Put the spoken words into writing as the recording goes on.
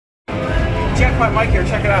my mic here.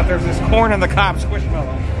 Check it out. There's this corn on the cob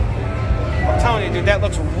squishmallow. I'm telling you, dude, that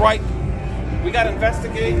looks ripe. We got to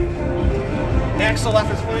investigate. Axel F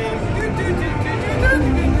is playing.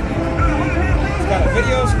 It's got a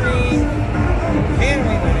video screen. Can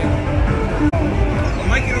we win it? It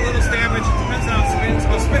might get a little damage. It depends on how it spins.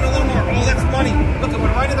 Go spin a little more. Oh, that's money. Look, it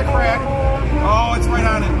went right in the crack. Oh, it's right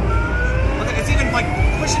on it. Look, it's even like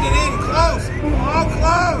pushing it in. Close. Oh,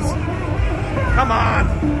 close. Come on.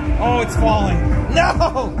 Oh, it's falling.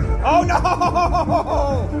 No. Oh, no.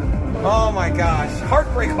 Oh, my gosh.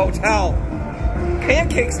 Heartbreak Hotel.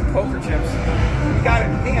 Pancakes and poker chips. We got it.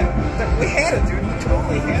 Man, we had it, dude. We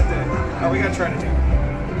totally had it. Oh, we got to try it again.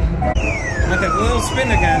 Let that little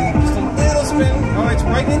spin again. Just a little spin. Oh, it's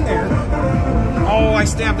right in there. Oh, I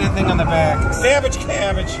stabbed that thing on the back. Savage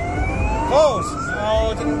cabbage. Close.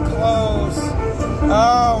 Oh, it didn't close.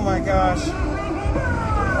 Oh, my gosh.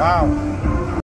 Wow.